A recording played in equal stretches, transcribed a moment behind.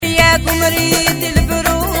مريد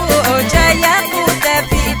البروج يا بودا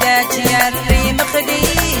في داج يا الريم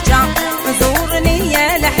خديجة زورني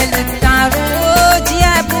يا لحل التعروج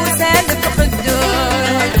يا ابو سالف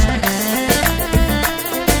خدوج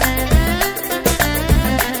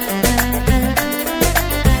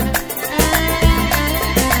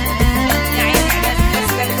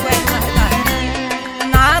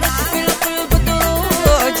نارك في القلب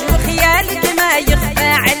دروج وخيالك ما يخفى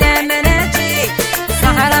على مناجي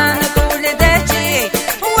سهران طول داجي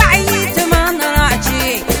وعيت ما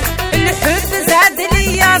نراجي الحب زاد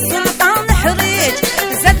لي يا سلطان حريج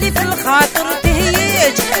زاد لي في الخاطر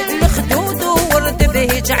تهيج الخدود وورد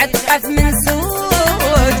بهيج عتقف من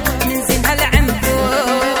سوج من زين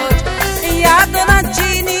هالعنفوج يا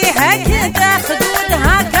ترجيني هكذا خدود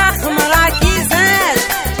هكا خمراكي زاج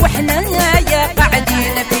واحنا يا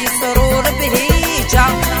قاعدين في سرور بهيجة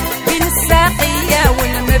بين الساقية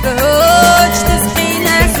والمبهوج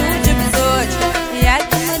تسقينا زوج بزوج يا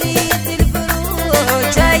مريد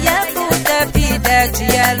البروج يا بودا في داج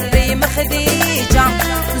يا الريم خديجة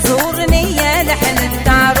زورني يا لحن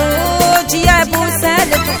التعروج يا ابو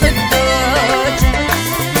سالف خدوج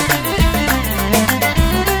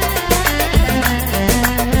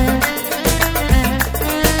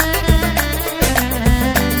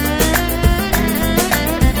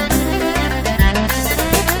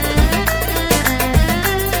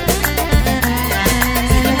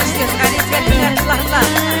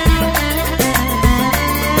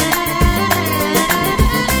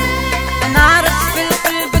نارك في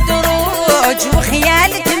القلب دروج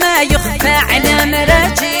وخيالك ما يخفى على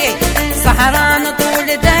مراجي سهران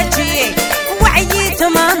طول داجي وعيت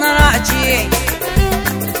ما نراجي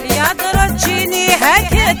يا ترجيني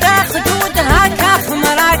هكذا خدود هكا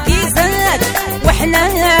خمراكي زاد واحنا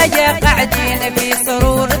يا قاعدين في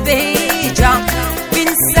سرور بهي